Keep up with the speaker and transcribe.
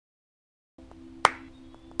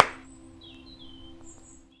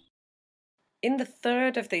In the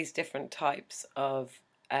third of these different types of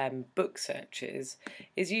book searches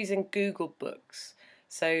is using Google Books.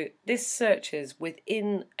 So this searches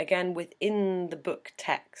within the book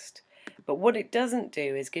text, but what it doesn't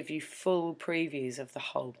do is give you full previews of the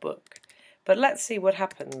whole book. But let's see what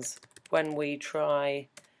happens when we try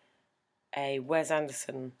a Wes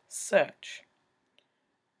Anderson search.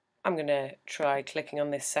 I'm going to try clicking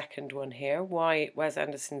on this second one here, Why Wes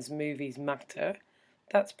Anderson's Movies Matter.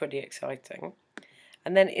 That's pretty exciting.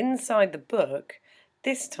 And then inside the book,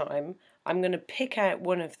 this time I'm going to pick out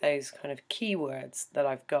one of those kind of keywords that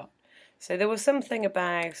I've got. So there was something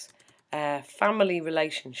about family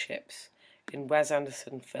relationships in Wes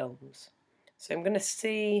Anderson films. So I'm going to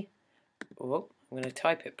see, I'm going to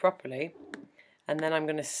type it properly, and then I'm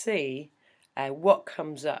going to see what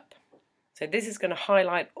comes up. So this is going to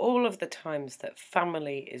highlight all of the times that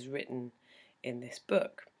family is written in this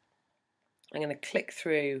book. I'm going to click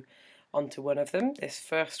through onto one of them, this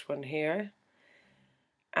first one here,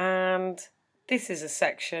 and this is a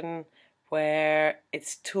section where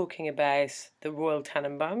it's talking about the Royal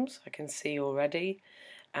Tenenbaums, I can see already,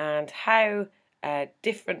 and how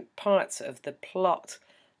different parts of the plot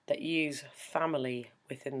that use family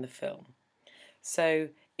within the film. So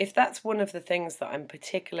if that's one of the things that I'm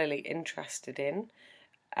particularly interested in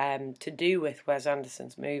to do with Wes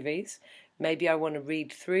Anderson's movies, maybe I want to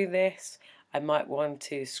read through this, I might want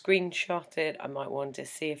to screenshot it, I might want to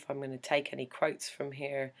see if I'm going to take any quotes from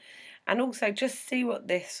here, and also just see what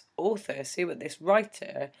this author, see what this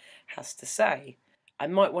writer has to say. I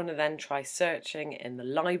might want to then try searching in the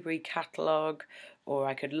library catalogue, or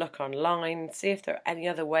I could look online, see if there are any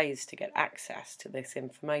other ways to get access to this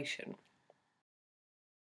information.